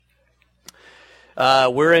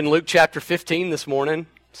We're in Luke chapter 15 this morning,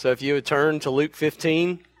 so if you would turn to Luke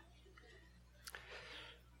 15.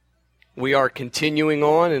 We are continuing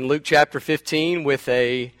on in Luke chapter 15 with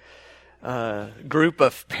a group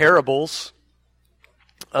of parables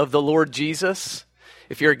of the Lord Jesus.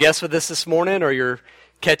 If you're a guest with us this morning or you're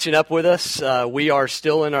catching up with us, we are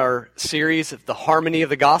still in our series of the Harmony of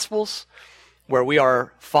the Gospels, where we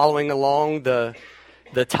are following along the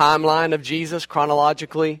timeline of Jesus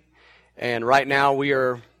chronologically. And right now we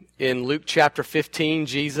are in Luke chapter 15.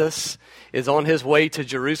 Jesus is on his way to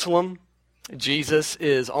Jerusalem. Jesus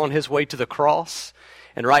is on his way to the cross.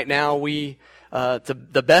 And right now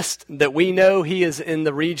the best that we know, he is in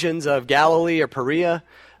the regions of Galilee or Perea,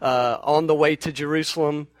 on the way to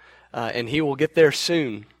Jerusalem, and he will get there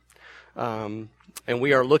soon. And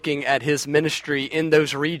we are looking at his ministry in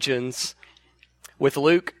those regions. With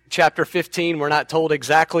Luke chapter 15, we're not told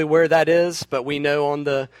exactly where that is, but we know on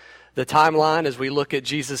the timeline as we look at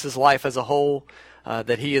Jesus' life as a whole,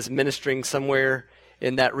 that he is ministering somewhere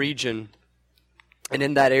in that region and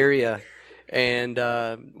in that area. And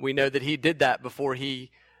we know that he did that before he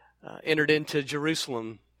entered into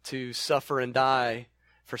Jerusalem to suffer and die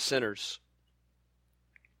for sinners.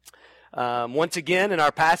 Once again, in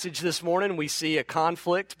our passage this morning, we see a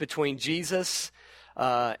conflict between Jesus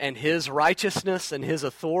and his righteousness and his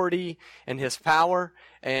authority and his power,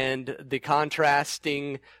 and the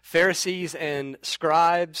contrasting Pharisees and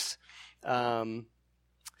scribes. And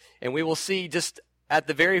we will see just at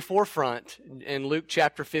the very forefront in Luke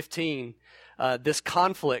chapter 15, this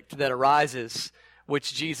conflict that arises,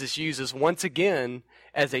 which Jesus uses once again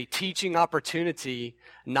as a teaching opportunity,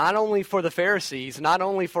 not only for the Pharisees, not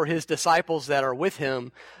only for his disciples that are with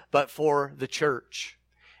him, but for the church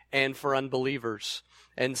and for unbelievers.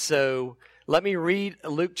 And so let me read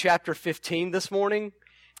Luke chapter 15 this morning,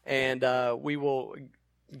 and we will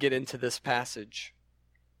get into this passage.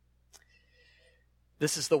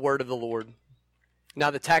 This is the word of the Lord. Now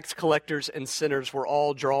the tax collectors and sinners were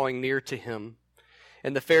all drawing near to him.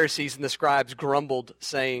 And the Pharisees and the scribes grumbled,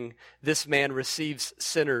 saying, "This man receives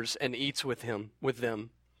sinners and eats with them."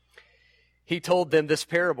 He told them this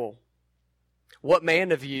parable. "What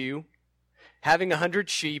man of you, having 100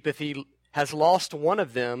 sheep, if he has lost one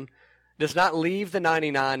of them, does not leave the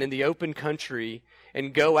 99 in the open country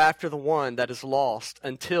and go after the one that is lost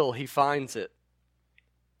until he finds it?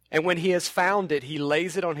 And when he has found it, he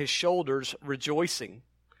lays it on his shoulders, rejoicing.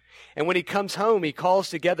 And when he comes home, he calls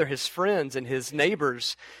together his friends and his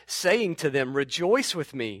neighbors, saying to them, 'Rejoice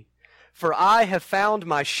with me, for I have found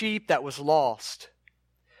my sheep that was lost.'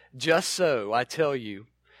 Just so, I tell you,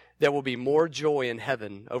 there will be more joy in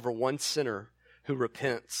heaven over one sinner who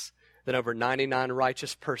repents than over 99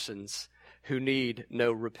 righteous persons who need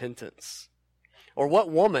no repentance. Or what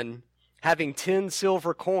woman, having 10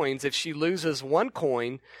 silver coins, if she loses one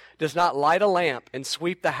coin, does not light a lamp and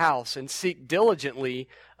sweep the house and seek diligently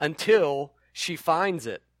until she finds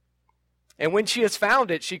it? And when she has found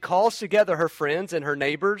it, she calls together her friends and her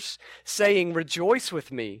neighbors, saying, 'Rejoice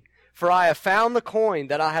with me, for I have found the coin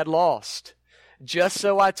that I had lost.' Just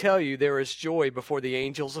so, I tell you, there is joy before the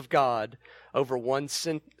angels of God over one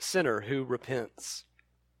sinner who repents."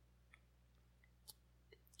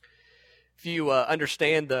 If you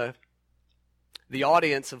understand the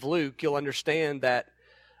audience of Luke, you'll understand that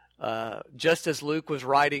just as Luke was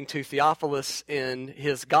writing to Theophilus in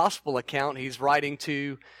his gospel account, he's writing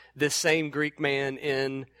to this same Greek man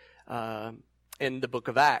in the book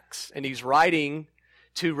of Acts. And he's writing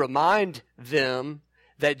to remind them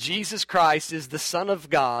that Jesus Christ is the Son of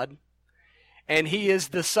God, and he is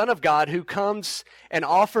the Son of God who comes and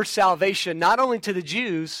offers salvation not only to the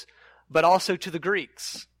Jews, but also to the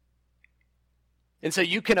Greeks. And so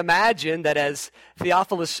you can imagine that as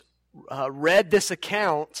Theophilus read this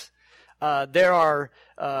account, there are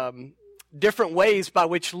different ways by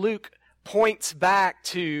which Luke points back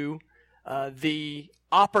to the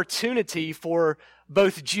opportunity for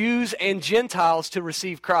both Jews and Gentiles to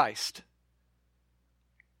receive Christ.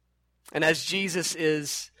 And as Jesus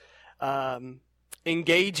is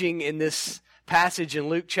engaging in this passage in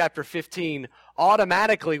Luke chapter 15,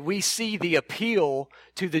 automatically we see the appeal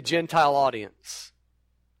to the Gentile audience.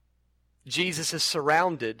 Jesus is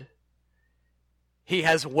surrounded. He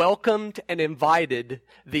has welcomed and invited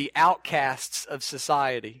the outcasts of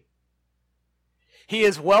society. He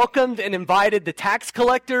has welcomed and invited the tax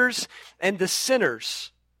collectors and the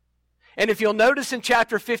sinners. And if you'll notice in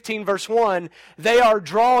chapter 15, verse 1, they are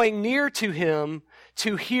drawing near to him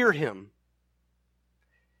to hear him.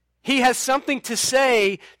 He has something to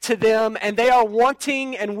say to them, and they are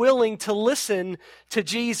wanting and willing to listen to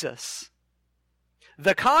Jesus.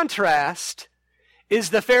 The contrast is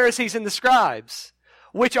the Pharisees and the scribes,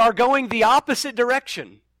 which are going the opposite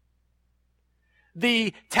direction.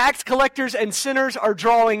 The tax collectors and sinners are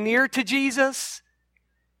drawing near to Jesus,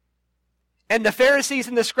 and the Pharisees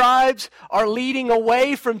and the scribes are leading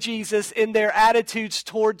away from Jesus in their attitudes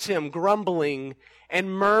towards him, grumbling and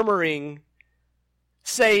murmuring,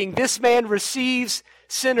 saying, "This man receives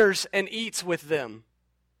sinners and eats with them."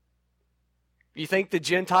 You think the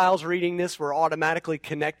Gentiles reading this were automatically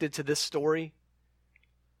connected to this story?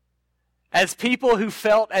 As people who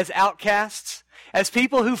felt as outcasts, as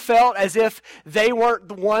people who felt as if they weren't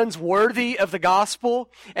the ones worthy of the gospel,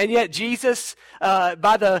 and yet Jesus,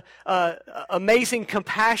 by the amazing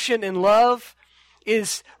compassion and love,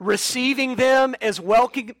 is receiving them, as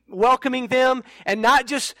welcoming them, and not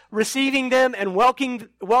just receiving them and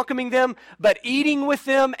welcoming them, but eating with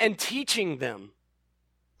them and teaching them.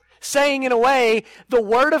 Saying, in a way, the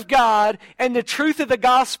Word of God and the truth of the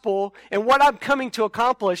gospel and what I'm coming to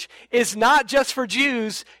accomplish is not just for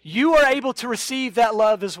Jews. You are able to receive that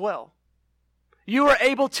love as well. You are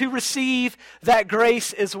able to receive that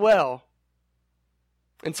grace as well.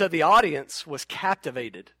 And so the audience was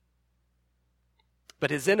captivated.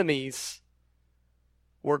 But his enemies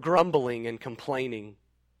were grumbling and complaining.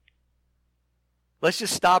 Let's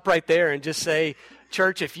just stop right there and just say,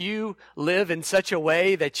 church, if you live in such a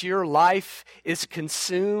way that your life is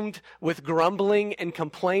consumed with grumbling and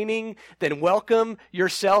complaining, then welcome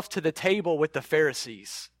yourself to the table with the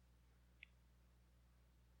Pharisees.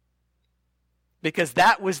 Because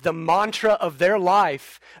that was the mantra of their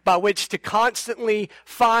life, by which to constantly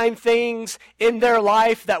find things in their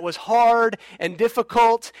life that was hard and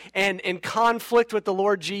difficult and in conflict with the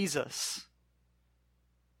Lord Jesus.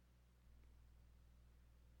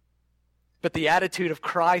 But the attitude of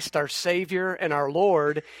Christ, our Savior and our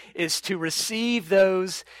Lord, is to receive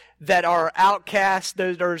those that are outcast,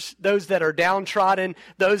 those that are downtrodden,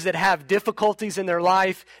 those that have difficulties in their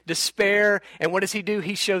life, despair. And what does he do?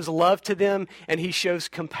 He shows love to them and he shows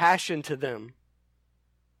compassion to them.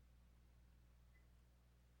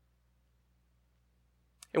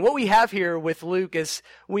 And what we have here with Luke is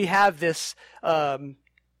we have this,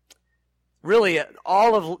 really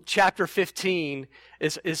all of chapter 15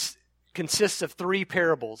 consists of 3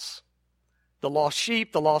 parables: the lost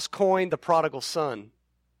sheep, the lost coin, the prodigal son.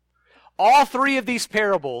 All 3 of these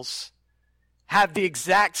parables have the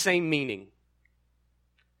exact same meaning.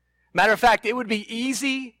 Matter of fact, it would be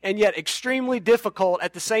easy and yet extremely difficult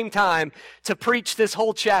at the same time to preach this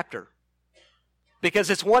whole chapter, because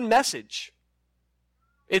it's one message.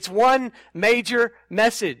 It's one major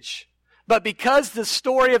message. But because the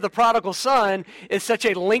story of the prodigal son is such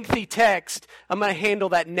a lengthy text, I'm going to handle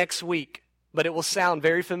that next week, but it will sound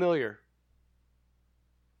very familiar.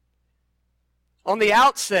 On the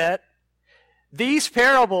outset, these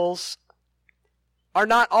parables are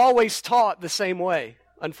not always taught the same way,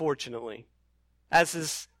 unfortunately, as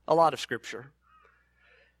is a lot of Scripture.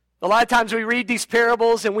 A lot of times we read these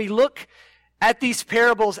parables and we look at these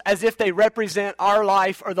parables as if they represent our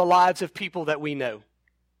life or the lives of people that we know.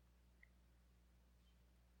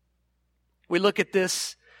 We look at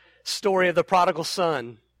this story of the prodigal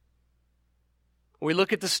son. We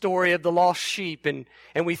look at the story of the lost sheep, and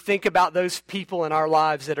we think about those people in our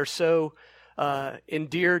lives that are so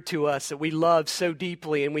endeared to us, that we love so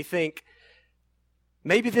deeply, and we think,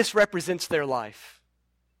 maybe this represents their life.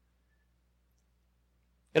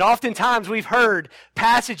 And oftentimes we've heard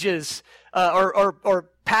passages or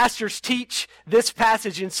pastors teach this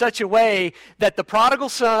passage in such a way that the prodigal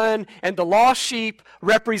son and the lost sheep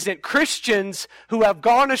represent Christians who have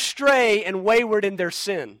gone astray and wayward in their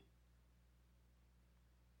sin.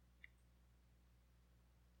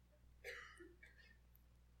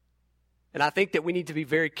 And I think that we need to be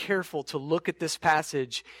very careful to look at this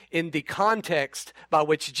passage in the context by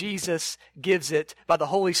which Jesus gives it, by the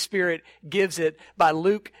Holy Spirit gives it,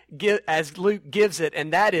 as Luke gives it,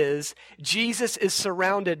 and that is, Jesus is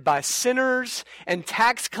surrounded by sinners and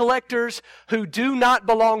tax collectors who do not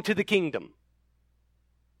belong to the kingdom.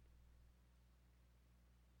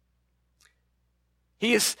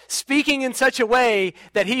 He is speaking in such a way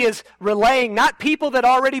that he is relaying not people that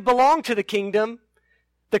already belong to the kingdom.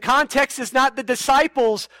 The context is not the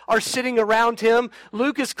disciples are sitting around him.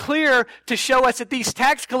 Luke is clear to show us that these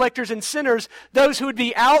tax collectors and sinners, those who would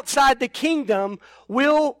be outside the kingdom,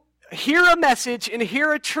 will hear a message and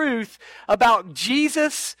hear a truth about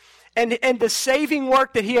Jesus and the saving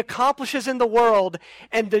work that he accomplishes in the world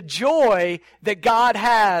and the joy that God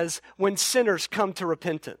has when sinners come to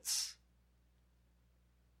repentance.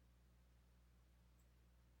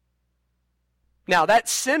 Now, that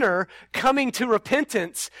sinner coming to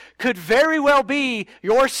repentance could very well be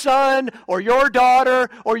your son or your daughter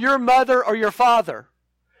or your mother or your father.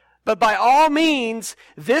 But by all means,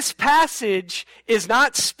 this passage is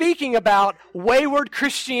not speaking about wayward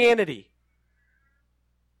Christianity.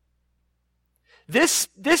 This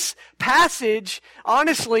passage,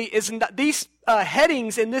 honestly, is not, these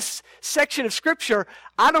headings in this section of Scripture,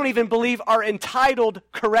 I don't even believe are entitled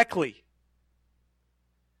correctly.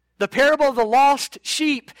 The parable of the lost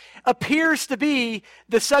sheep appears to be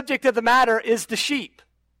the subject of the matter is the sheep.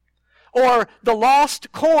 Or the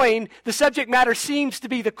lost coin, the subject matter seems to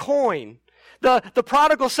be the coin. The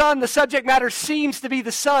prodigal son, the subject matter seems to be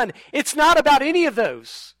the son. It's not about any of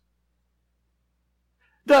those.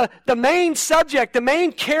 The main subject, the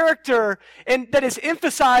main character that is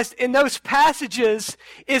emphasized in those passages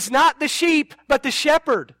is not the sheep, but the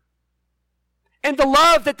shepherd. And the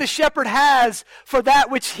love that the shepherd has for that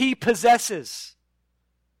which he possesses.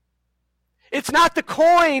 It's not the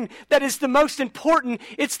coin that is the most important.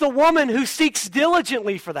 It's the woman who seeks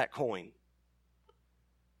diligently for that coin.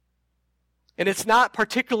 And it's not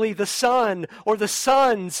particularly the son or the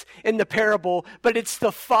sons in the parable, but it's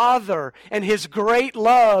the father and his great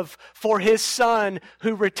love for his son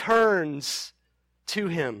who returns to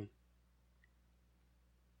him.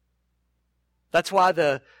 That's why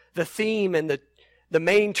the theme and the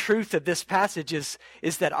main truth of this passage is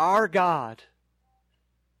that our God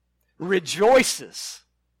rejoices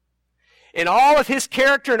in all of his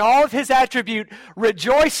character and all of his attribute,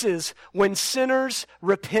 rejoices when sinners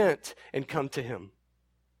repent and come to him.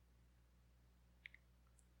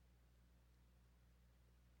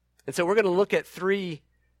 And so we're going to look at 3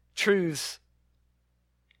 truths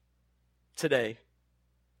today.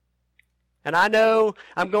 And I know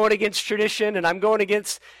I'm going against tradition and I'm going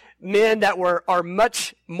against men that are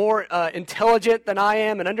much more intelligent than I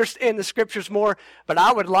am and understand the Scriptures more, but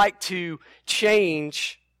I would like to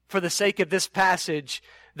change, for the sake of this passage,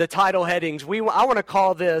 the title headings. I want to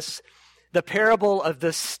call this the parable of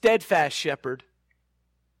the steadfast shepherd,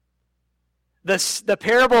 the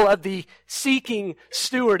parable of the seeking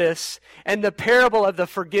stewardess, and the parable of the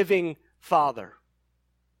forgiving father.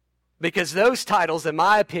 Because those titles, in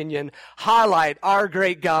my opinion, highlight our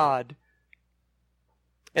great God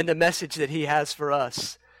and the message that he has for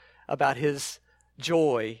us about his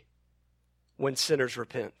joy when sinners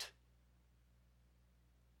repent.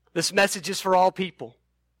 This message is for all people.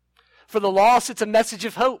 For the lost, it's a message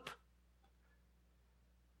of hope.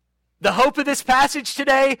 The hope of this passage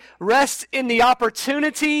today rests in the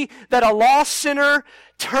opportunity that a lost sinner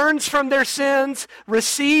turns from their sins,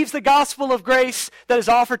 receives the gospel of grace that is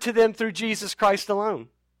offered to them through Jesus Christ alone.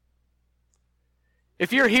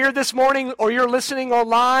 If you're here this morning or you're listening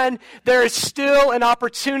online, there is still an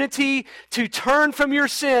opportunity to turn from your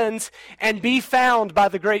sins and be found by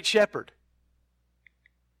the great shepherd.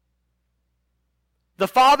 The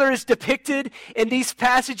Father is depicted in these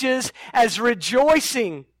passages as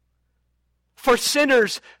rejoicing for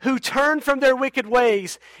sinners who turn from their wicked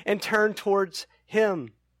ways and turn towards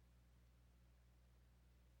him.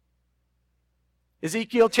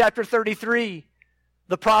 Ezekiel chapter 33,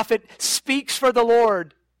 the prophet speaks for the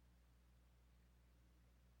Lord.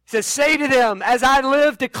 He says, "Say to them, as I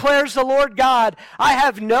live, declares the Lord God, I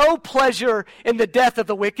have no pleasure in the death of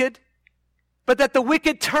the wicked, but that the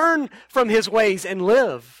wicked turn from his ways and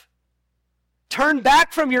live. Turn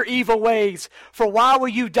back from your evil ways, for why will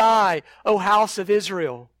you die, O house of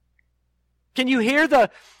Israel?" Can you hear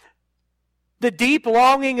the deep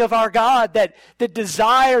longing of our God that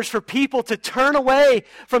desires for people to turn away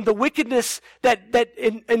from the wickedness that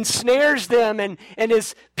ensnares them and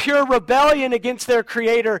is pure rebellion against their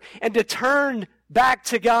Creator, and to turn back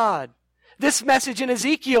to God? This message in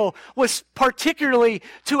Ezekiel was particularly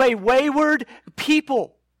to a wayward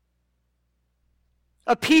people.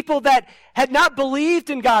 A people that had not believed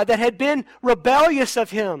in God, that had been rebellious of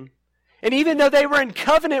Him. And even though they were in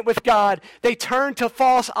covenant with God, they turned to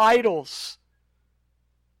false idols.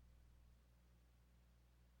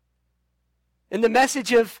 And the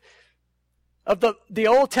message of the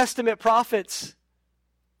Old Testament prophets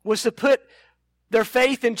was to put their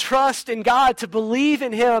faith and trust in God, to believe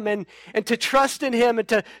in Him and to trust in Him and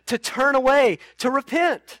to turn away, to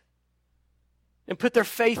repent and put their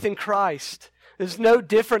faith in Christ. It's no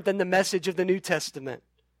different than the message of the New Testament,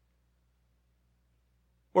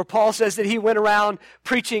 where Paul says that he went around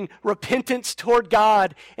preaching repentance toward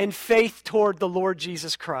God and faith toward the Lord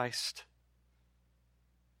Jesus Christ.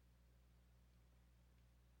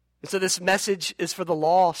 And so this message is for the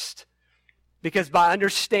lost, because by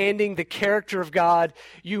understanding the character of God,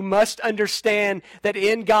 you must understand that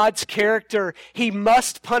in God's character, He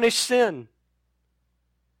must punish sin.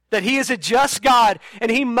 that He is a just God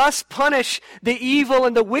and He must punish the evil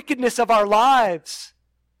and the wickedness of our lives.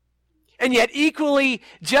 And yet equally,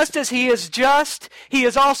 just as He is just, He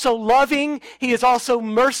is also loving, He is also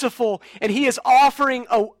merciful, and He is offering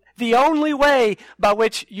the only way by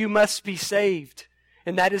which you must be saved.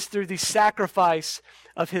 And that is through the sacrifice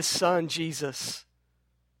of His Son, Jesus,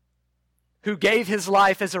 who gave His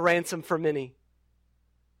life as a ransom for many,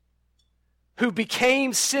 who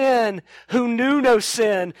became sin, who knew no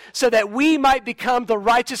sin, so that we might become the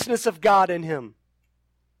righteousness of God in Him.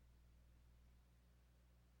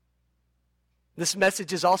 This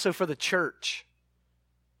message is also for the church.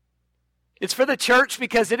 It's for the church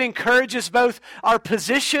because it encourages both our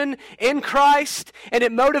position in Christ and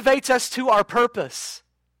it motivates us to our purpose.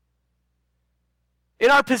 In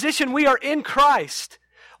our position, we are in Christ.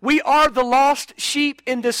 We are the lost sheep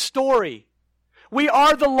in this story. We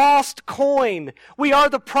are the lost coin. We are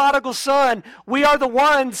the prodigal son. We are the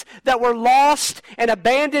ones that were lost and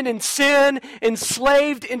abandoned in sin,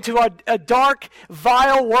 enslaved into a dark,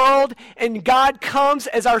 vile world. And God comes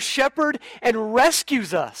as our shepherd and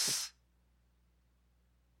rescues us.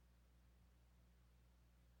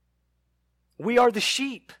 We are the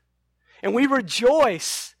sheep. And we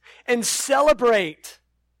rejoice and celebrate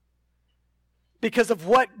because of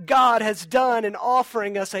what God has done in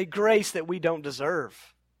offering us a grace that we don't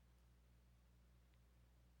deserve.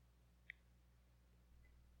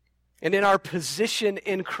 And in our position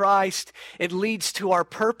in Christ, it leads to our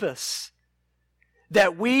purpose.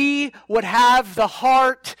 That we would have the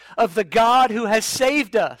heart of the God who has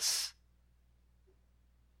saved us.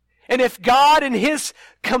 And if God in His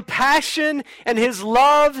compassion and His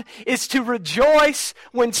love is to rejoice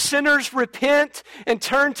when sinners repent and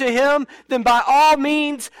turn to Him, then by all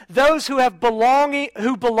means, those who belong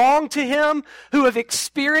to Him, who have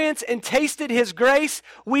experienced and tasted His grace,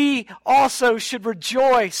 we also should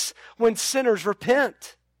rejoice when sinners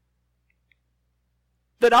repent.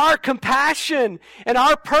 That our compassion and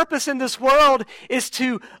our purpose in this world is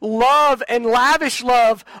to love and lavish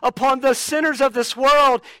love upon the sinners of this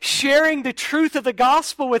world, sharing the truth of the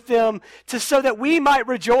gospel with them so that we might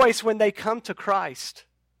rejoice when they come to Christ.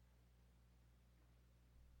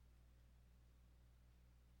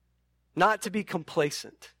 Not to be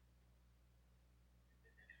complacent.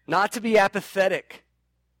 Not to be apathetic.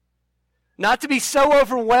 Not to be so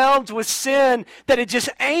overwhelmed with sin that it just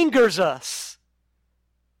angers us.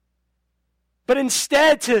 But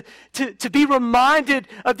instead to be reminded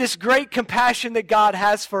of this great compassion that God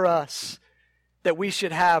has for us, that we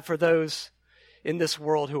should have for those in this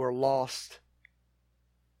world who are lost.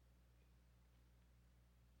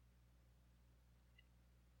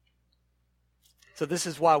 So this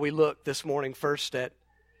is why we look this morning first at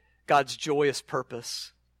God's joyous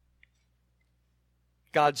purpose.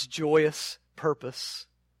 God's joyous purpose.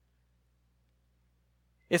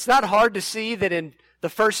 It's not hard to see that in the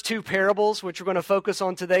first two parables, which we're going to focus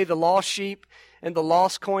on today, the lost sheep and the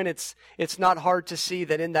lost coin, it's not hard to see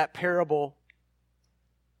that in that parable,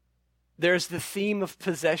 there's the theme of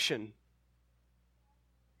possession.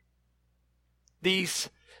 This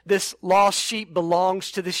lost sheep belongs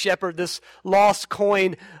to the shepherd. This lost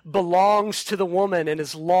coin belongs to the woman and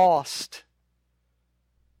is lost.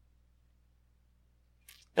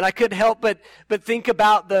 And I couldn't help but think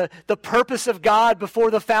about the purpose of God before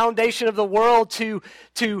the foundation of the world to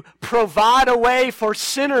provide a way for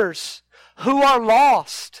sinners who are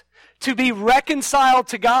lost to be reconciled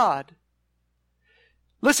to God.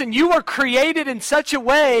 Listen, you were created in such a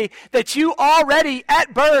way that you already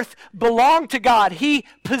at birth belong to God. He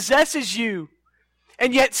possesses you.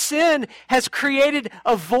 And yet sin has created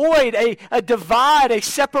a void, a divide, a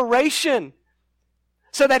separation.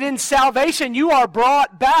 So that in salvation you are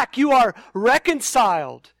brought back, you are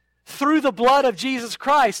reconciled through the blood of Jesus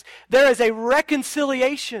Christ. There is a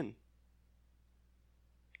reconciliation.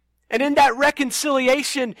 And in that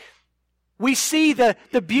reconciliation, we see the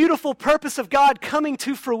beautiful purpose of God coming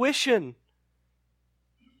to fruition.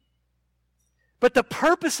 But the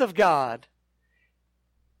purpose of God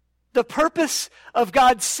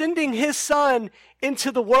sending His Son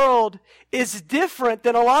into the world is different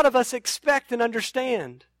than a lot of us expect and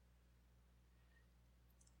understand.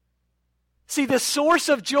 See, the source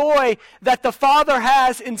of joy that the Father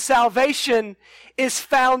has in salvation is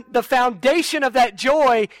the foundation of that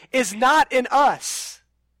joy is not in us.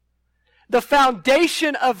 The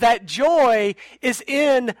foundation of that joy is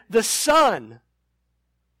in the Son.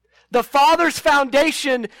 The Father's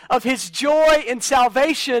foundation of His joy in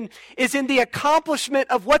salvation is in the accomplishment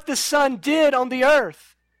of what the Son did on the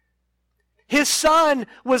earth. His Son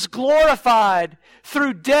was glorified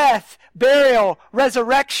through death, burial,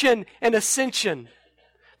 resurrection, and ascension.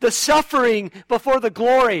 the suffering before the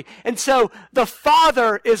glory. And so the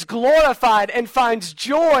Father is glorified and finds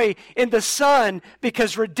joy in the Son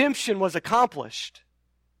because redemption was accomplished.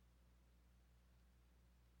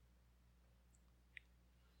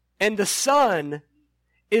 And the Son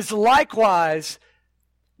is likewise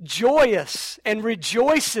joyous and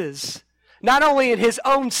rejoices not only in his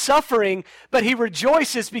own suffering, but he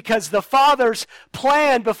rejoices because the Father's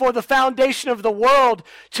plan before the foundation of the world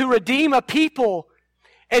to redeem a people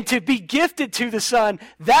and to be gifted to the Son,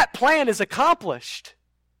 that plan is accomplished.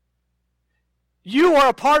 You are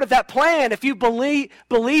a part of that plan if you believe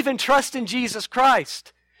and trust in Jesus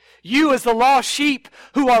Christ. You as the lost sheep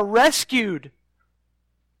who are rescued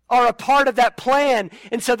are a part of that plan.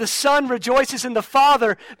 And so the Son rejoices in the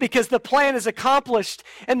Father because the plan is accomplished.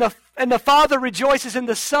 And the Father rejoices in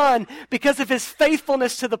the Son because of his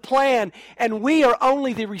faithfulness to the plan. And we are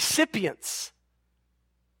only the recipients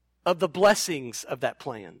of the blessings of that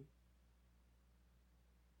plan.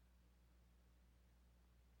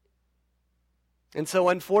 And so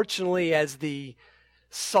unfortunately, as the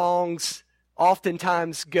songs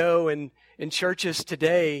oftentimes go in churches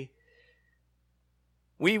today,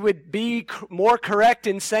 we would be more correct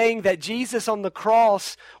in saying that Jesus on the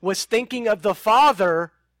cross was thinking of the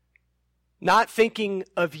Father, not thinking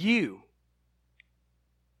of you.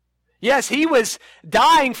 Yes, he was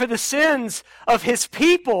dying for the sins of his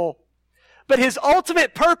people, but his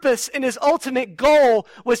ultimate purpose and his ultimate goal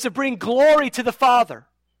was to bring glory to the Father.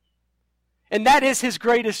 And that is his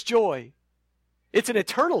greatest joy. It's an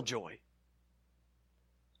eternal joy.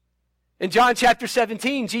 In John chapter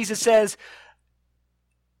 17, Jesus says,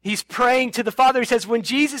 he's praying to the Father. He says, when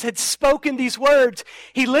Jesus had spoken these words,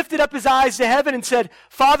 he lifted up his eyes to heaven and said,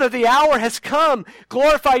 Father, the hour has come.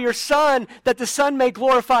 Glorify your Son, that the Son may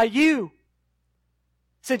glorify you.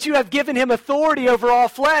 Since you have given him authority over all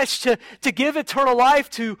flesh to give eternal life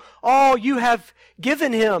to all you have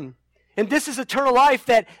given him. And this is eternal life,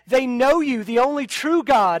 that they know you, the only true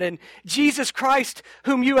God, and Jesus Christ,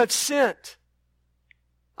 whom you have sent.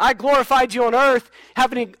 I glorified you on earth,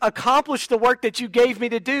 having accomplished the work that you gave me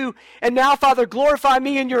to do. And now, Father, glorify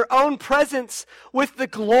me in your own presence with the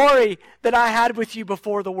glory that I had with you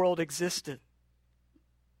before the world existed.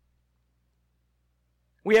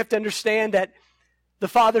 We have to understand that the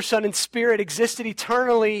Father, Son, and Spirit existed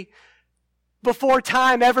eternally before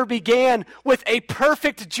time ever began, with a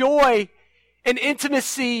perfect joy and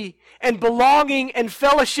intimacy and belonging and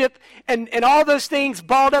fellowship and all those things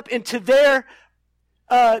balled up into their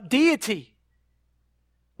deity.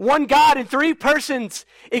 One God in three persons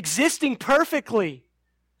existing perfectly,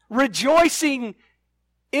 rejoicing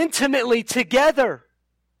intimately together.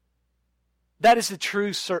 That is the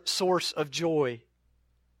true source of joy.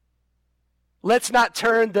 Let's not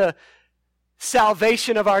turn the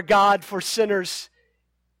salvation of our God for sinners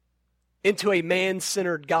into a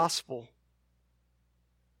man-centered gospel.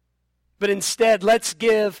 But instead, let's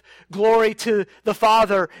give glory to the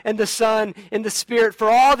Father and the Son and the Spirit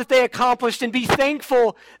for all that they accomplished, and be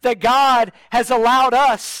thankful that God has allowed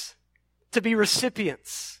us to be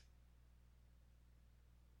recipients,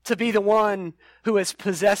 to be the one who has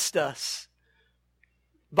possessed us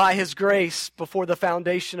by his grace before the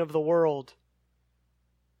foundation of the world.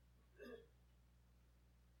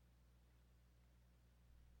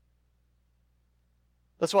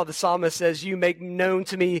 That's why the psalmist says, you make known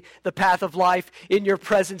to me the path of life. In your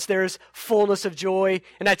presence there is fullness of joy,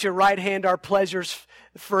 and at your right hand are pleasures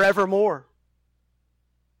forevermore.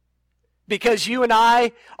 Because you and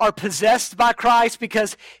I are possessed by Christ,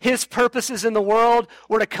 because his purposes in the world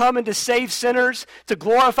were to come and to save sinners, to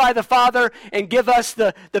glorify the Father, and give us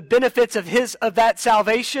the benefits of that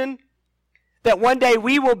salvation. That one day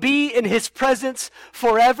we will be in his presence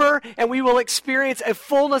forever, and we will experience a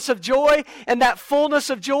fullness of joy. And that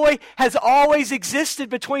fullness of joy has always existed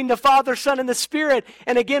between the Father, Son, and the Spirit.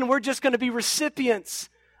 And again, we're just going to be recipients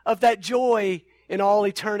of that joy in all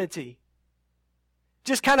eternity.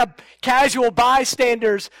 Just kind of casual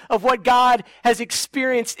bystanders of what God has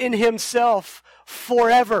experienced in himself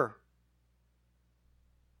forever.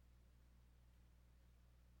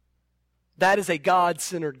 That is a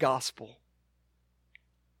God-centered gospel.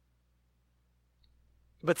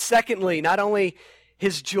 But secondly, not only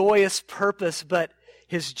his joyous purpose, but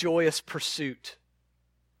his joyous pursuit.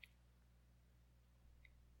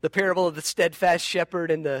 The parable of the steadfast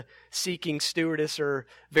shepherd and the seeking stewardess are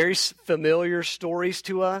very familiar stories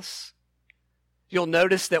to us. You'll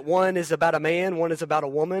notice that one is about a man, one is about a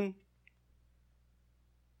woman.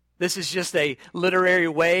 This is just a literary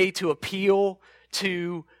way to appeal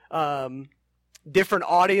to different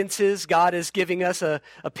audiences. God is giving us a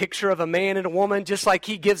picture of a man and a woman, just like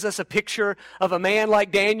he gives us a picture of a man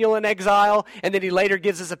like Daniel in exile, and then he later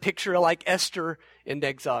gives us a picture like Esther in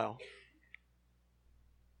exile.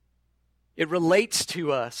 It relates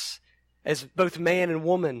to us as both man and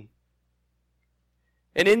woman.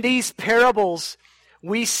 And in these parables,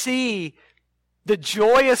 we see the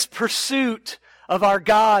joyous pursuit of our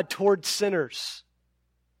God towards sinners.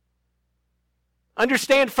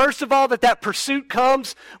 Understand, first of all, that pursuit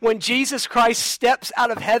comes when Jesus Christ steps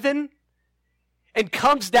out of heaven and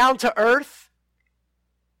comes down to earth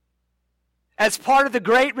as part of the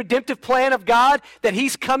great redemptive plan of God, that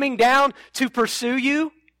he's coming down to pursue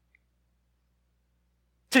you,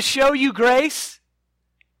 to show you grace,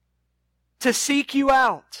 to seek you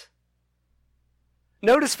out.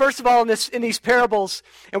 Notice, first of all, in these parables,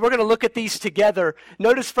 and we're going to look at these together,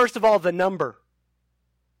 notice, first of all, the numbers.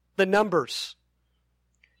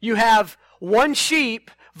 You have one sheep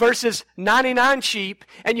versus 99 sheep,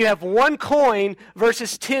 and you have one coin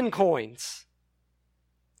versus 10 coins.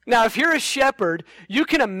 Now, if you're a shepherd, you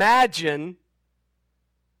can imagine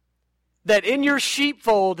that in your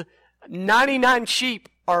sheepfold, 99 sheep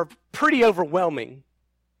are pretty overwhelming.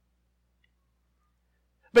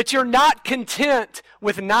 But you're not content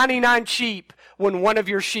with 99 sheep when one of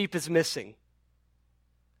your sheep is missing.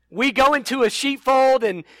 We go into a sheepfold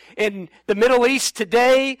in the Middle East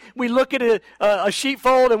today. We look at a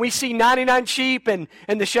sheepfold and we see 99 sheep, and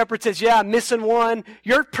the shepherd says, yeah, I'm missing one.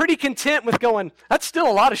 You're pretty content with going, that's still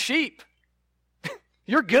a lot of sheep.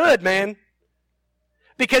 You're good, man.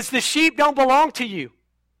 Because the sheep don't belong to you.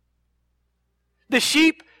 The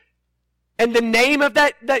sheep and the name of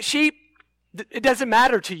that sheep, it doesn't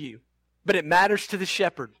matter to you, but it matters to the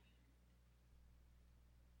shepherd.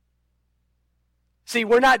 See,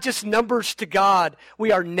 we're not just numbers to God.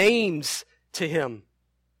 We are names to him.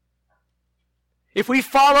 If we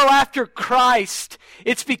follow after Christ,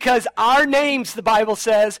 it's because our names, the Bible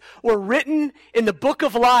says, were written in the book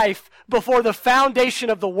of life before the foundation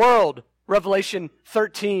of the world. Revelation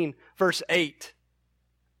 13, verse 8.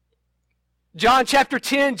 John chapter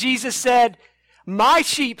 10, Jesus said, my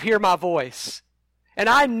sheep hear my voice, and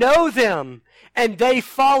I know them, and they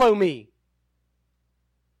follow me.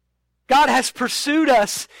 God has pursued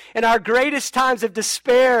us in our greatest times of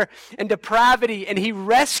despair and depravity, and he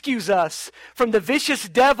rescues us from the vicious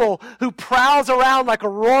devil who prowls around like a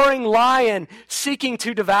roaring lion seeking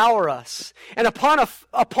to devour us. And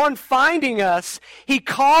upon finding us, he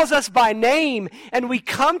calls us by name, and we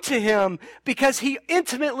come to him because he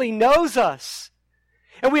intimately knows us.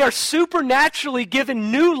 And we are supernaturally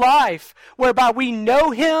given new life whereby we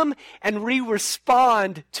know him and we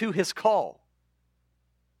respond to his call.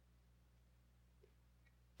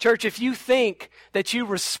 Church, if you think that you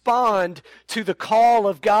respond to the call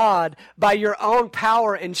of God by your own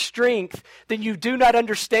power and strength, then you do not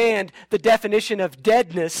understand the definition of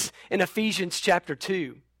deadness in Ephesians chapter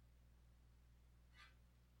 2.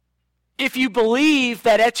 If you believe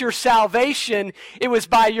that at your salvation, it was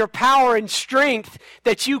by your power and strength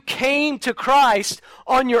that you came to Christ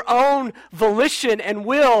on your own volition and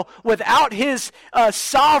will without his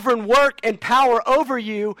sovereign work and power over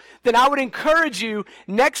you, then I would encourage you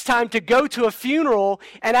next time to go to a funeral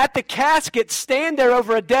and at the casket stand there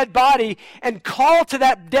over a dead body and call to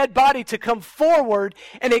that dead body to come forward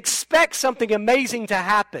and expect something amazing to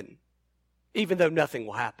happen, even though nothing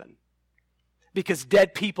will happen. Because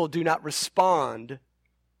dead people do not respond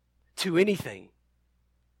to anything.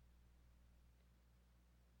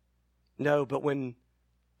 No, but when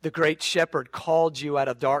the great shepherd called you out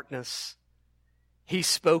of darkness, he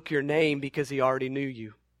spoke your name because he already knew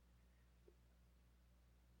you.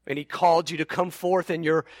 And he called you to come forth in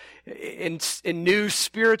new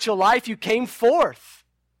spiritual life. You came forth.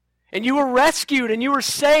 And you were rescued and you were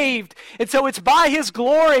saved. And so it's by his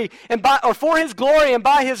glory or for his glory and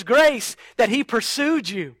by his grace that he pursued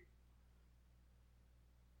you.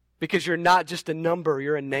 Because you're not just a number,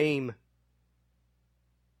 you're a name.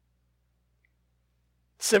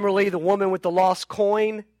 Similarly, the woman with the lost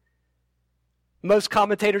coin. Most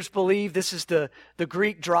commentators believe this is the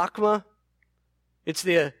Greek drachma. It's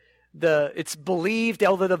believed,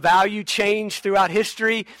 although the value changed throughout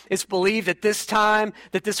history, it's believed at this time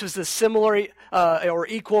that this was a similar or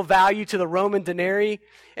equal value to the Roman denarii,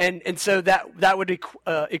 and so that would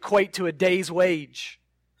equate to a day's wage.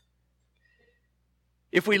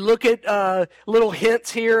 If we look at little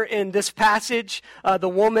hints here in this passage, the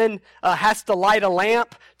woman has to light a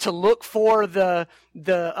lamp to look for the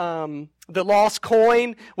lost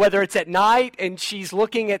coin, whether it's at night and she's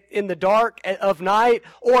looking in the dark of night,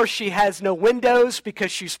 or she has no windows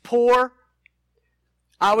because she's poor.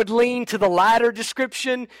 I would lean to the latter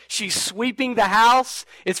description. She's sweeping the house.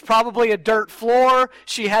 It's probably a dirt floor.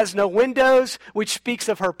 She has no windows, which speaks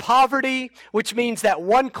of her poverty, which means that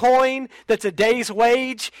one coin that's a day's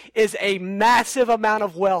wage is a massive amount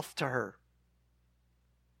of wealth to her.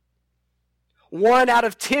 1 out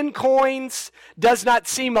of 10 coins does not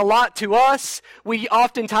seem a lot to us. We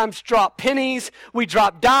oftentimes drop pennies. We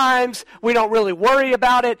drop dimes. We don't really worry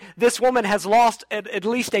about it. This woman has lost at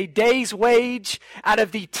least a day's wage out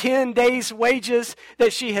of the 10 days' wages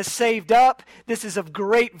that she has saved up. This is of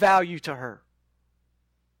great value to her.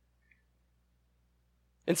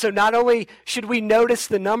 And so not only should we notice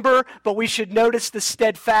the number, but we should notice the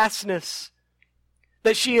steadfastness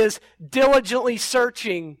that she is diligently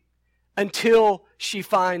searching until she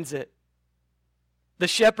finds it. The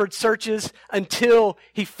shepherd searches until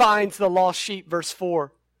he finds the lost sheep, verse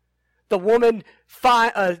 4. The woman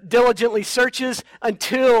diligently searches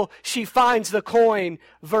until she finds the coin,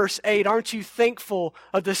 verse 8. Aren't you thankful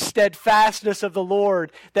of the steadfastness of the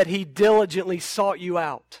Lord that he diligently sought you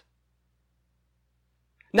out?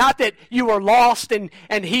 Not that you were lost and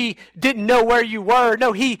he didn't know where you were.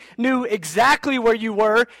 No, he knew exactly where you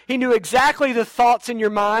were. He knew exactly the thoughts in your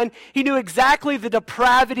mind. He knew exactly the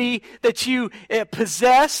depravity that you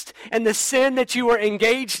possessed and the sin that you were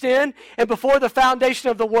engaged in. And before the foundation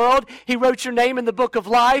of the world, he wrote your name in the book of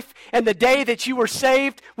life. And the day that you were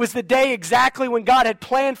saved was the day exactly when God had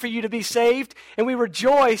planned for you to be saved. And we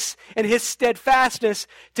rejoice in his steadfastness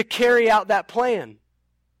to carry out that plan.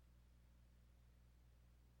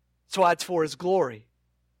 That's why it's for his glory.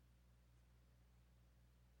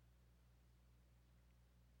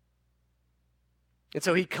 And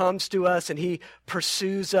so he comes to us and he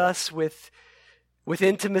pursues us with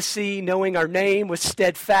intimacy, knowing our name, with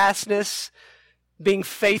steadfastness, being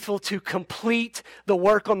faithful to complete the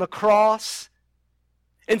work on the cross.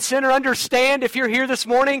 And sinner, understand, if you're here this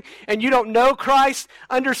morning and you don't know Christ,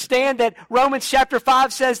 understand that Romans chapter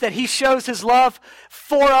 5 says that he shows his love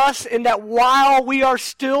for us in that while we are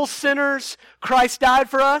still sinners, Christ died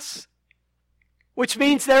for us. Which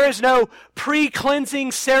means there is no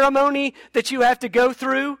pre-cleansing ceremony that you have to go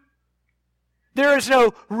through. There is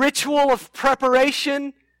no ritual of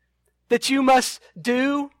preparation that you must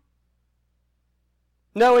do.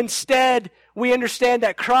 No, instead, we understand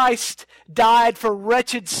that Christ died for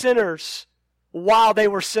wretched sinners while they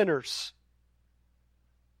were sinners.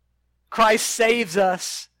 Christ saves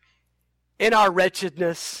us in our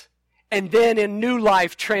wretchedness and then in new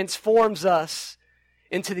life transforms us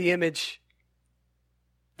into the image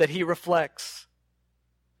that he reflects.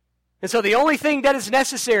 And so the only thing that is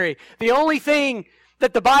necessary, the only thing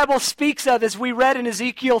that the Bible speaks of, as we read in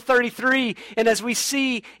Ezekiel 33 and as we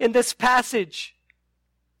see in this passage,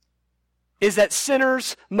 is that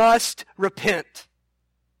sinners must repent.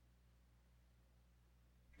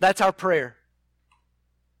 That's our prayer.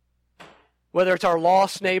 Whether it's our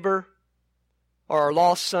lost neighbor or our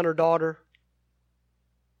lost son or daughter.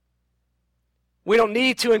 We don't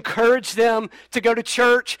need to encourage them to go to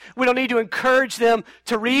church. We don't need to encourage them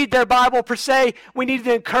to read their Bible per se. We need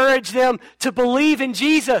to encourage them to believe in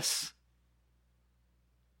Jesus.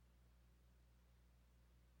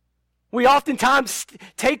 We oftentimes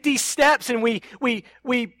take these steps and we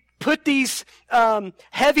put these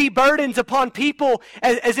heavy burdens upon people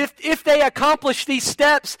as if they accomplish these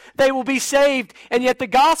steps, they will be saved. And yet the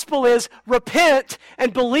gospel is repent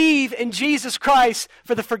and believe in Jesus Christ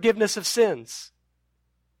for the forgiveness of sins.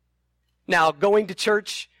 Now, going to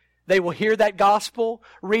church, they will hear that gospel.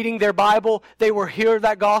 Reading their Bible, they will hear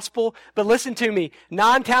that gospel. But listen to me,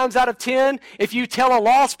 9 times out of 10, if you tell a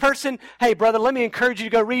lost person, hey brother, let me encourage you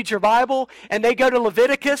to go read your Bible, and they go to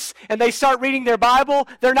Leviticus and they start reading their Bible,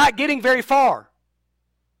 they're not getting very far.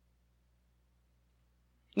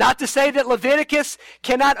 Not to say that Leviticus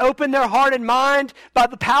cannot open their heart and mind by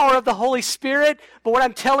the power of the Holy Spirit, but what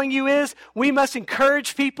I'm telling you is we must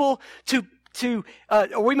encourage people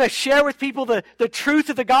we must share with people the truth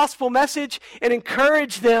of the gospel message and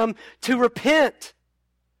encourage them to repent,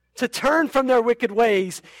 to turn from their wicked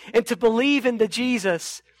ways, and to believe in the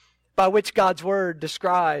Jesus by which God's word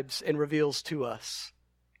describes and reveals to us.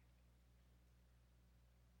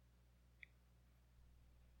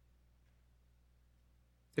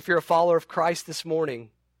 If you're a follower of Christ this morning,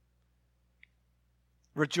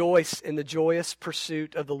 rejoice in the joyous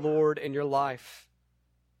pursuit of the Lord in your life.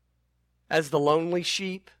 As the lonely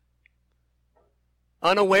sheep,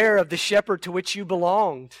 unaware of the shepherd to which you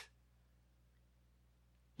belonged.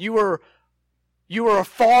 You were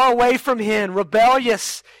far away from him,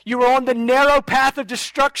 rebellious. You were on the narrow path of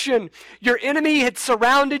destruction. Your enemy had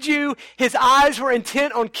surrounded you. His eyes were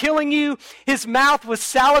intent on killing you. His mouth was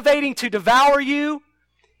salivating to devour you.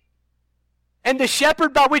 And the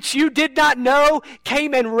shepherd by which you did not know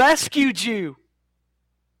came and rescued you,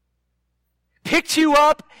 picked you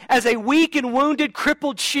up as a weak and wounded,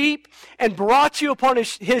 crippled sheep, and brought you upon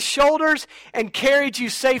his shoulders and carried you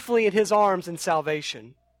safely in his arms in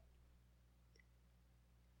salvation.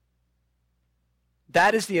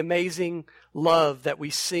 That is the amazing love that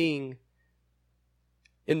we sing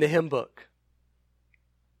in the hymn book.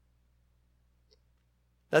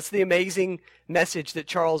 That's the amazing message that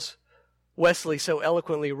Charles Wesley so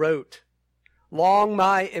eloquently wrote. Long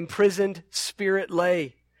my imprisoned spirit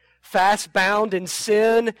lay, fast bound in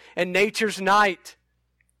sin and nature's night.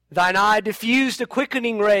 Thine eye diffused a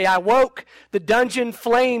quickening ray. I woke, the dungeon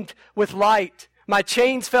flamed with light. My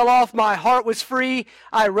chains fell off, my heart was free.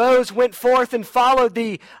 I rose, went forth, and followed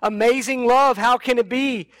thee. Amazing love, how can it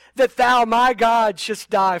be that thou, my God, shouldst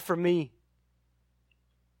die for me?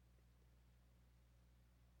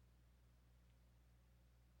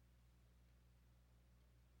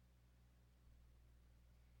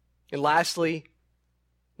 And lastly,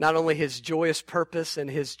 not only his joyous purpose and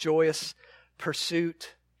his joyous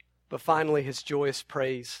pursuit, but finally his joyous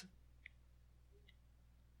praise.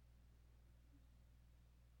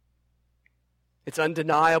 It's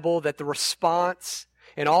undeniable that the response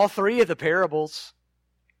in all three of the parables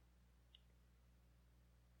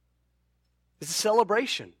is a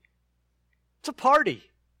celebration. It's a party.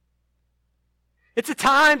 It's a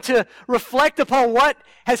time to reflect upon what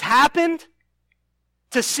has happened,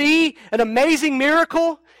 to see an amazing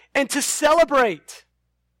miracle, and to celebrate.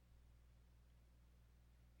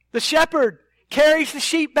 The shepherd carries the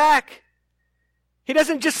sheep back. He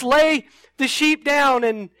doesn't just lay the sheep down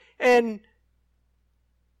and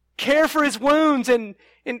care for his wounds and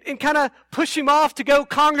kind of push him off to go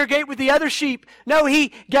congregate with the other sheep. No,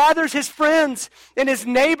 he gathers his friends and his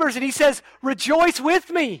neighbors and he says, rejoice with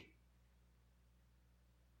me.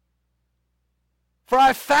 For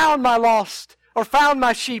I found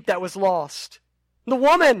my sheep that was lost. The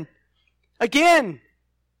woman, again,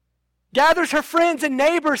 gathers her friends and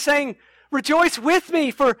neighbors saying, rejoice with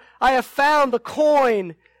me, for I have found the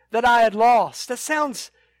coin that I had lost. That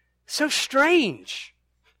sounds so strange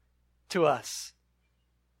to us.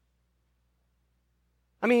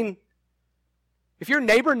 I mean, if your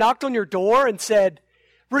neighbor knocked on your door and said,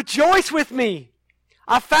 rejoice with me,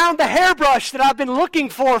 I found the hairbrush that I've been looking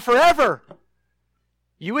for forever,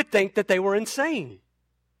 you would think that they were insane.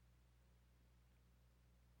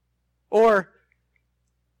 Or,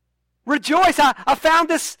 rejoice, I found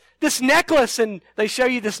this necklace, and they show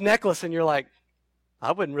you this necklace, and you're like,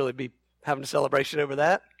 I wouldn't really be having a celebration over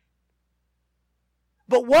that.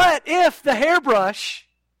 But what if the hairbrush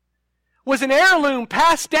was an heirloom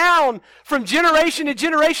passed down from generation to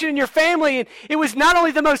generation in your family, and it was not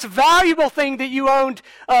only the most valuable thing that you owned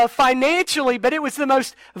financially, but it was the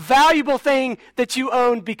most valuable thing that you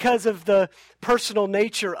owned because of the personal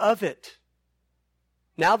nature of it?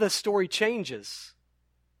 Now the story changes.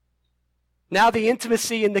 Now the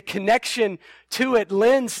intimacy and the connection to it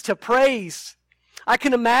lends to praise. I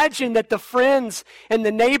can imagine that the friends and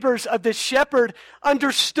the neighbors of this shepherd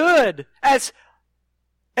understood as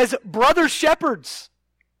brother shepherds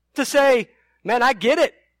to say, man, I get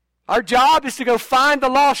it. Our job is to go find the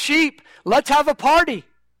lost sheep. Let's have a party.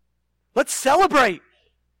 Let's celebrate.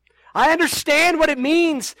 I understand what it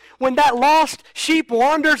means when that lost sheep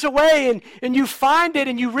wanders away and you find it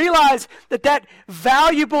and you realize that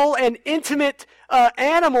valuable and intimate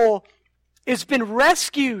animal has been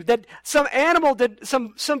rescued, that some animal,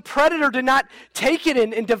 some predator did not take it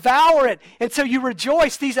and devour it. And so you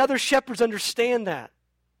rejoice. These other shepherds understand that.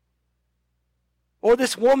 Or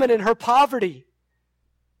this woman in her poverty.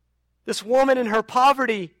 This woman in her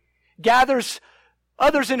poverty gathers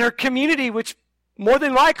others in her community, which more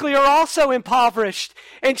than likely are also impoverished.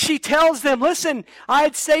 And she tells them, listen, I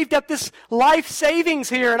had saved up this life savings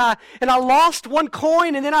here, and I lost one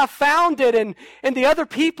coin, and then I found it. And the other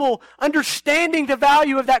people, understanding the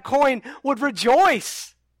value of that coin, would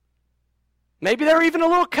rejoice. Maybe they're even a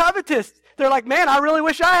little covetous. They're like, man, I really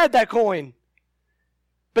wish I had that coin.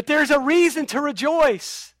 But there's a reason to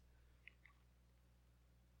rejoice.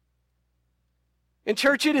 In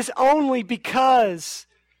church, it is only because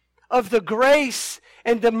of the grace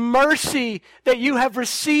and the mercy that you have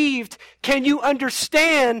received can you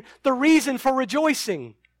understand the reason for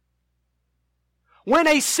rejoicing. When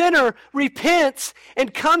a sinner repents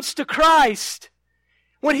and comes to Christ,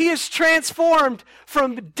 when he is transformed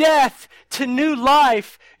from death to new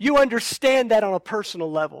life, you understand that on a personal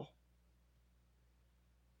level.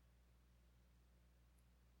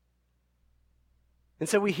 And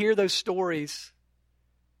so we hear those stories,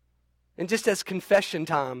 and just as confession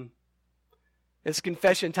time, It's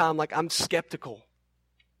confession time. Like, I'm skeptical.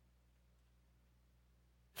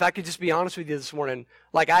 If I could just be honest with you this morning,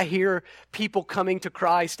 like, I hear people coming to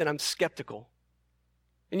Christ and I'm skeptical.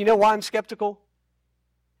 And you know why I'm skeptical?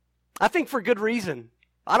 I think for good reason.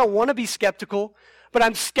 I don't want to be skeptical, but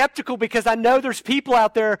I'm skeptical because I know there's people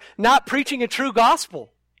out there not preaching a true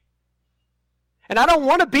gospel. And I don't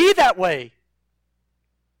want to be that way.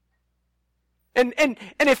 And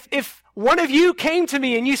if one of you came to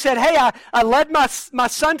me and you said, hey, I led my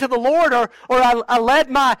son to the Lord, or I led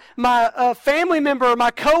my family member or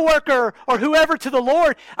my coworker or whoever to the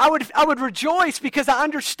Lord, I would rejoice because I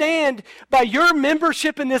understand by your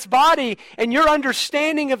membership in this body and your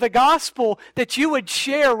understanding of the gospel that you would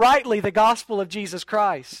share rightly the gospel of Jesus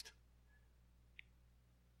Christ.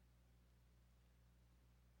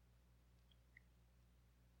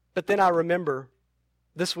 But then I remember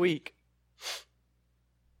this week,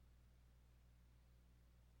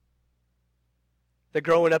 that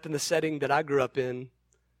growing up in the setting that I grew up in,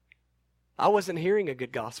 I wasn't hearing a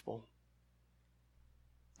good gospel.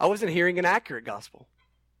 I wasn't hearing an accurate gospel.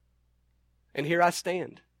 And here I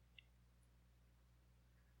stand.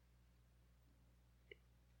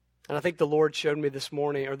 And I think the Lord showed me this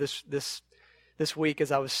morning, or this week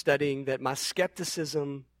as I was studying, that my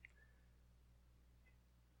skepticism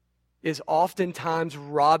is oftentimes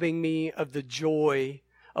robbing me of the joy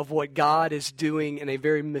of what God is doing in a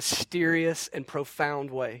very mysterious and profound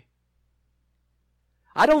way.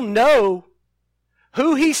 I don't know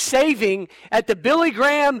who He's saving at the Billy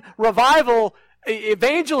Graham revival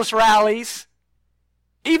evangelist rallies,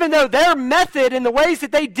 even though their method and the ways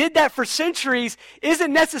that they did that for centuries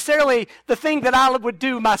isn't necessarily the thing that I would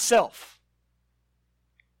do myself.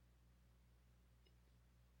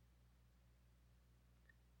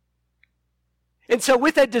 And so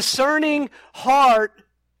with a discerning heart,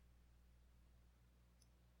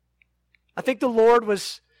 I think the Lord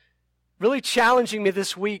was really challenging me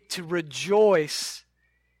this week to rejoice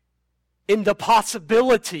in the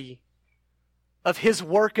possibility of His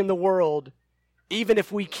work in the world, even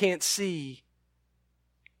if we can't see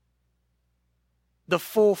the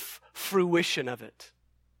full fruition of it.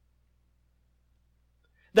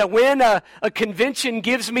 That when a convention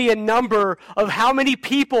gives me a number of how many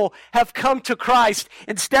people have come to Christ,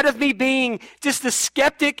 instead of me being just a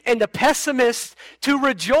skeptic and a pessimist, to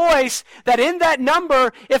rejoice that in that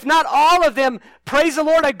number, if not all of them, praise the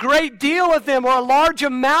Lord, a great deal of them or a large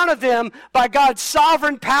amount of them, by God's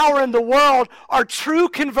sovereign power in the world, are true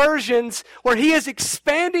conversions where He is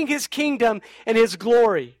expanding His kingdom and His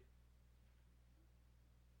glory.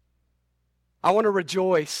 I want to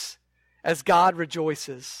rejoice as God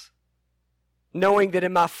rejoices, knowing that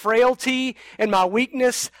in my frailty and my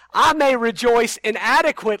weakness, I may rejoice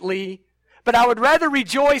inadequately, but I would rather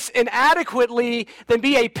rejoice inadequately than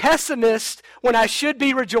be a pessimist when I should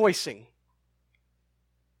be rejoicing.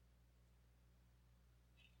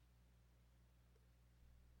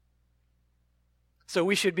 So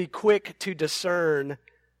we should be quick to discern,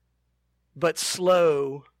 but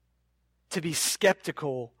slow to be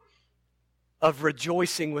skeptical of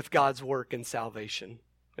rejoicing with God's work in salvation.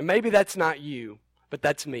 And maybe that's not you, but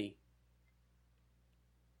that's me.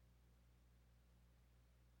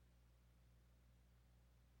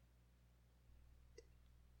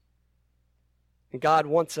 And God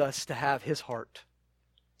wants us to have His heart.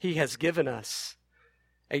 He has given us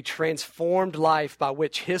a transformed life by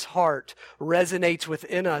which His heart resonates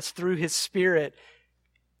within us through His Spirit.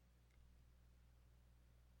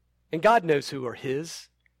 And God knows who are His.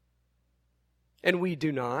 And we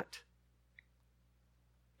do not.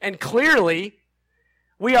 And clearly,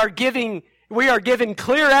 we are given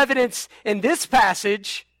clear evidence in this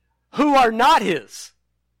passage who are not His.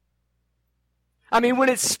 I mean, when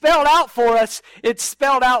it's spelled out for us, it's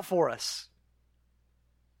spelled out for us.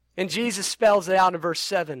 And Jesus spells it out in verse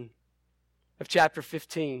 7 of chapter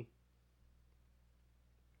 15.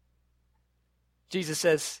 Jesus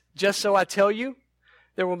says, "Just so I tell you,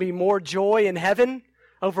 there will be more joy in heaven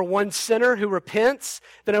over one sinner who repents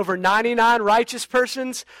than over 99 righteous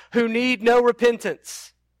persons who need no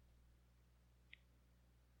repentance."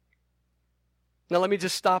 Now let me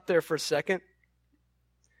just stop there for a second.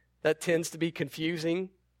 That tends to be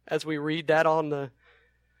confusing as we read that on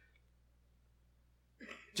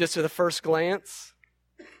just at the first glance.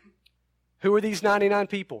 Who are these 99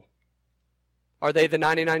 people? Are they the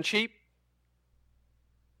 99 sheep?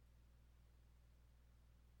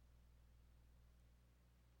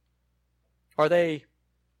 Are they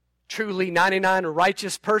truly 99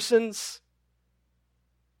 righteous persons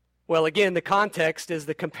Well, again, the context is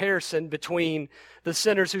the comparison between the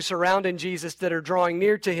sinners who surrounded Jesus that are drawing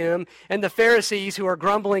near to him and the Pharisees who are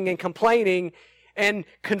grumbling and complaining and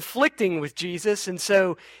conflicting with Jesus. And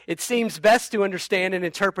so it seems best to understand and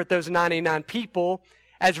interpret those 99 people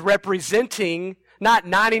as representing not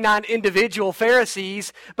 99 individual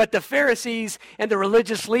Pharisees, but the Pharisees and the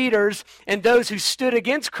religious leaders and those who stood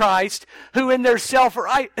against Christ, who in their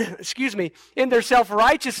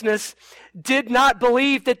self-righteousness did not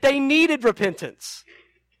believe that they needed repentance.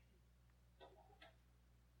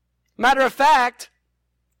 Matter of fact,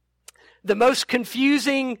 the most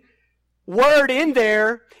confusing word in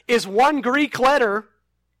there is one Greek letter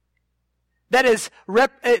that is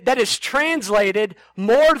translated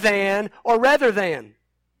more than or rather than.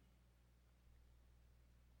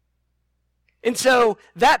 And so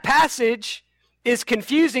that passage is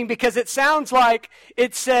confusing because it sounds like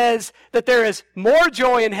it says that there is more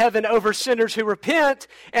joy in heaven over sinners who repent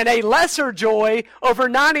and a lesser joy over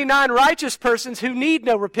 99 righteous persons who need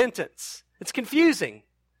no repentance. It's confusing.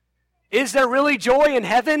 Is there really joy in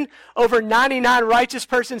heaven over 99 righteous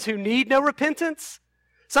persons who need no repentance?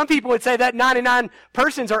 Some people would say that 99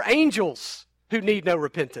 persons are angels who need no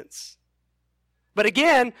repentance. But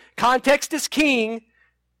again, context is king.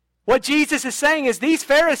 What Jesus is saying is these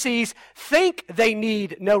Pharisees think they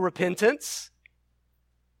need no repentance.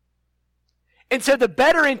 And so the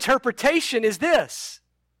better interpretation is this.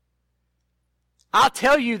 I'll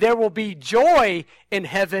tell you, there will be joy in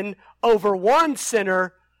heaven over one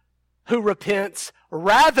sinner who repents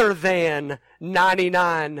rather than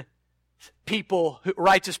 99 people,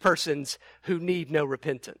 righteous persons who need no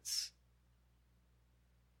repentance.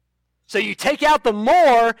 So you take out the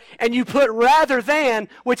more and you put rather than,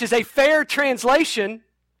 which is a fair translation.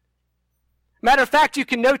 Matter of fact, you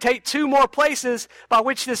can notate two more places by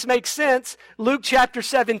which this makes sense. Luke chapter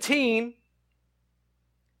 17,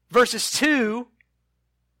 verses 2.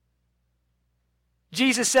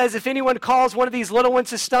 Jesus says, if anyone calls one of these little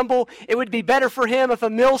ones to stumble, it would be better for him if a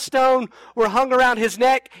millstone were hung around his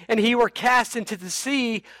neck and he were cast into the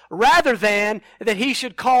sea, rather than that he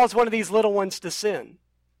should cause one of these little ones to sin.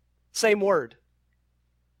 Same word.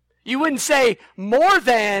 You wouldn't say more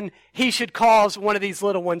than he should cause one of these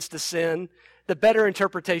little ones to sin. The better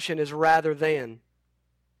interpretation is rather than.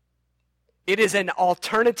 It is an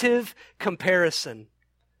alternative comparison.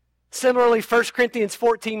 Similarly, 1 Corinthians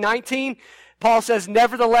 14:19, Paul says,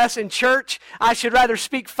 nevertheless, in church, I should rather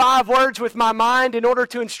speak 5 words with my mind in order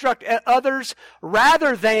to instruct others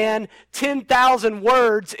rather than 10,000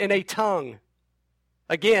 words in a tongue.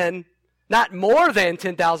 Again, not more than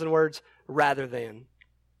 10,000 words, rather than.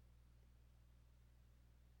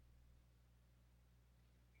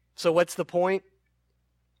 So what's the point?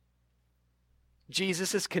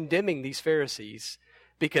 Jesus is condemning these Pharisees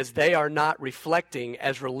because they are not reflecting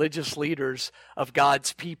as religious leaders of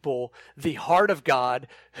God's people the heart of God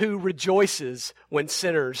who rejoices when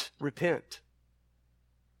sinners repent.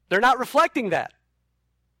 They're not reflecting that.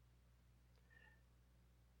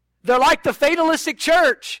 They're like the fatalistic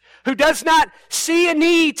church who does not see a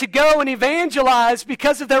need to go and evangelize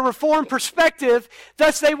because of their Reformed perspective.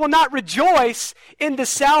 Thus, they will not rejoice in the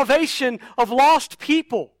salvation of lost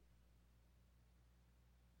people.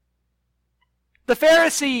 The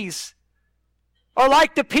Pharisees are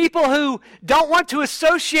like the people who don't want to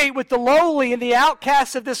associate with the lowly and the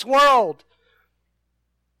outcasts of this world,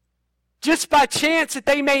 just by chance that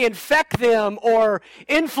they may infect them or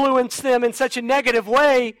influence them in such a negative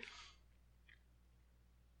way.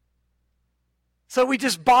 So we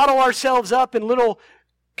just bottle ourselves up in little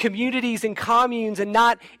communities and communes and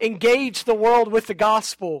not engage the world with the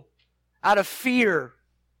gospel out of fear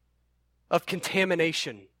of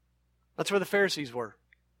contamination. That's where the Pharisees were.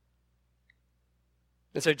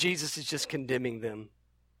 And so Jesus is just condemning them.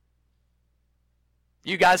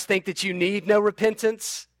 You guys think that you need no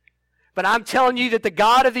repentance? But I'm telling you that the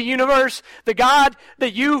God of the universe, the God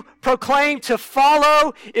that you proclaim to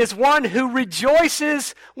follow, is one who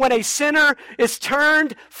rejoices when a sinner is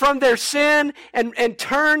turned from their sin and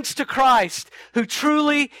turns to Christ, who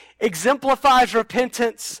truly exemplifies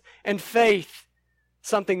repentance and faith,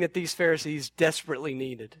 something that these Pharisees desperately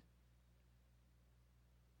needed.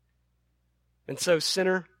 And so,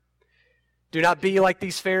 sinner, do not be like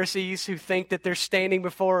these Pharisees who think that they're standing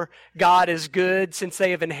before God as good since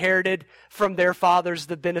they have inherited from their fathers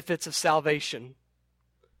the benefits of salvation.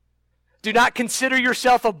 Do not consider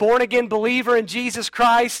yourself a born-again believer in Jesus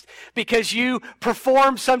Christ because you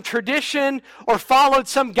performed some tradition or followed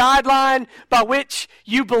some guideline by which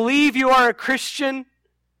you believe you are a Christian.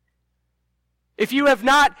 If you have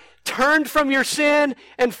not turned from your sin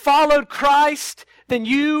and followed Christ, then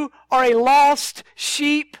you are a lost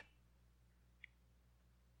sheep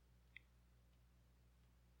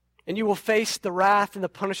and you will face the wrath and the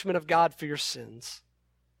punishment of God for your sins.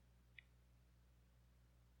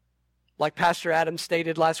 Like Pastor Adam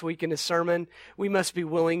stated last week in his sermon, we must be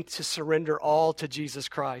willing to surrender all to Jesus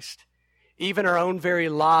Christ, even our own very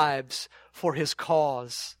lives, for His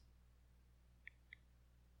cause.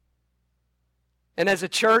 And as a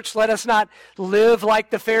church, let us not live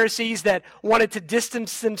like the Pharisees that wanted to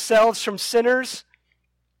distance themselves from sinners.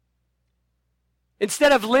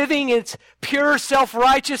 Instead of living as pure,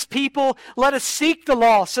 self-righteous people, let us seek the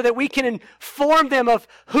lost so that we can inform them of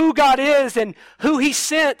who God is and who He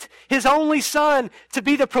sent His only Son to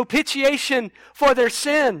be the propitiation for their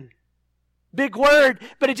sin. Big word,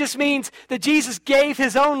 but it just means that Jesus gave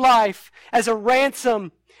His own life as a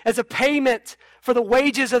ransom, as a payment for the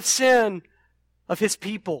wages of sin of His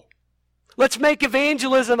people. Let's make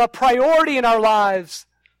evangelism a priority in our lives.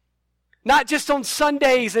 Not just on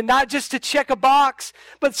Sundays and not just to check a box,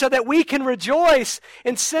 but so that we can rejoice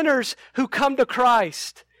in sinners who come to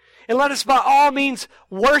Christ. And let us by all means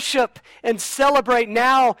worship and celebrate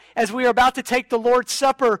now as we are about to take the Lord's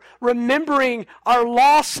Supper, remembering our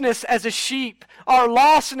lostness as a sheep, our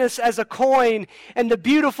lostness as a coin, and the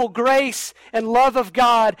beautiful grace and love of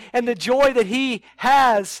God and the joy that He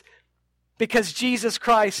has because Jesus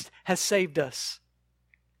Christ has saved us.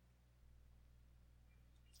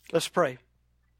 Let's pray.